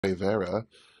Vera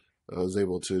was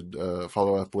able to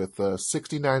follow up with a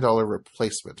 $69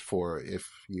 replacement for if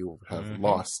you have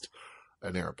lost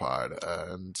an AirPod.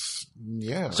 And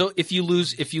yeah. So if you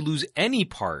lose any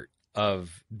part of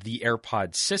the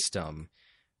AirPod system,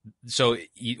 so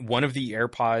one of the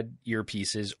AirPod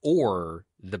earpieces or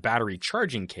the battery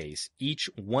charging case, each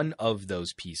one of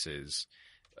those pieces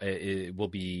it will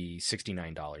be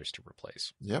 $69 to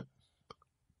replace. Yep.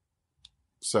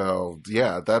 So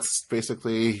yeah, that's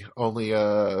basically only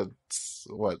so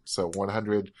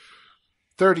 $138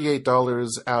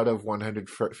 out of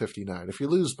 $159. If you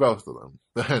lose both of them,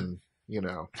 then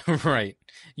Right.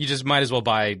 You just might as well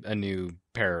buy a new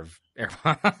pair of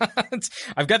AirPods.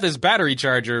 I've got this battery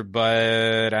charger,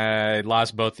 but I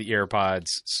lost both the AirPods.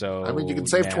 So I mean, you can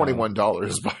save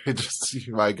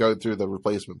 $21 by going through the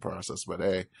replacement process. But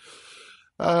hey,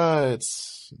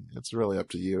 it's really up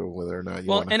to you whether or not you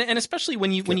want to. And especially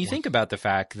when you think about the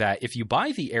fact that if you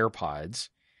buy the AirPods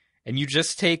and you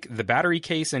just take the battery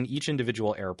case and each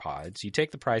individual AirPods, you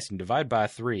take the price and divide by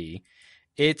 3,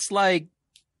 it's like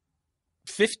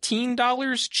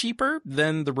 $15 cheaper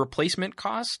than the replacement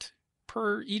cost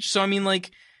per each. So I mean,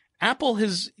 like, Apple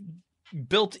has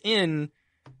built in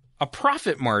a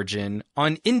profit margin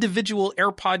on individual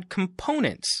AirPod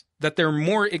components that they're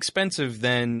more expensive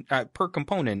than per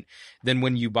component than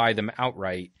when you buy them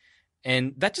outright.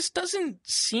 And that just doesn't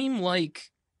seem like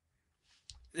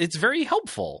it's very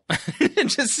helpful. It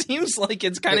just seems like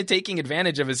it's kind of taking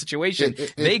advantage of a situation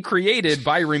they created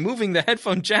by removing the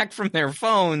headphone jack from their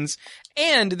phones,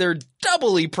 and they're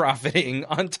doubly profiting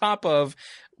on top of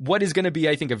what is going to be,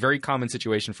 I think, a very common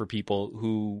situation for people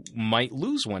who might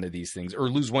lose one of these things or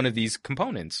lose one of these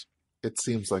components. It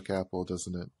seems like Apple,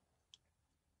 doesn't it?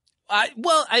 I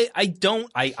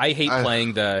hate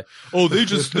playing they're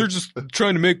just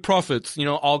trying to make profits.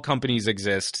 All companies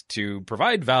exist to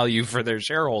provide value for their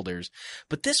shareholders.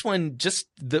 But this one,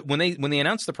 when they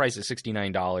announced the price of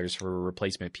 $69 for a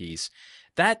replacement piece,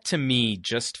 that to me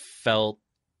just felt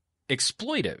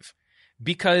exploitive,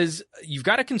 because you've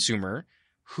got a consumer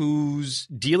who's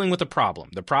dealing with a problem.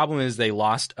 The problem is they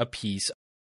lost a piece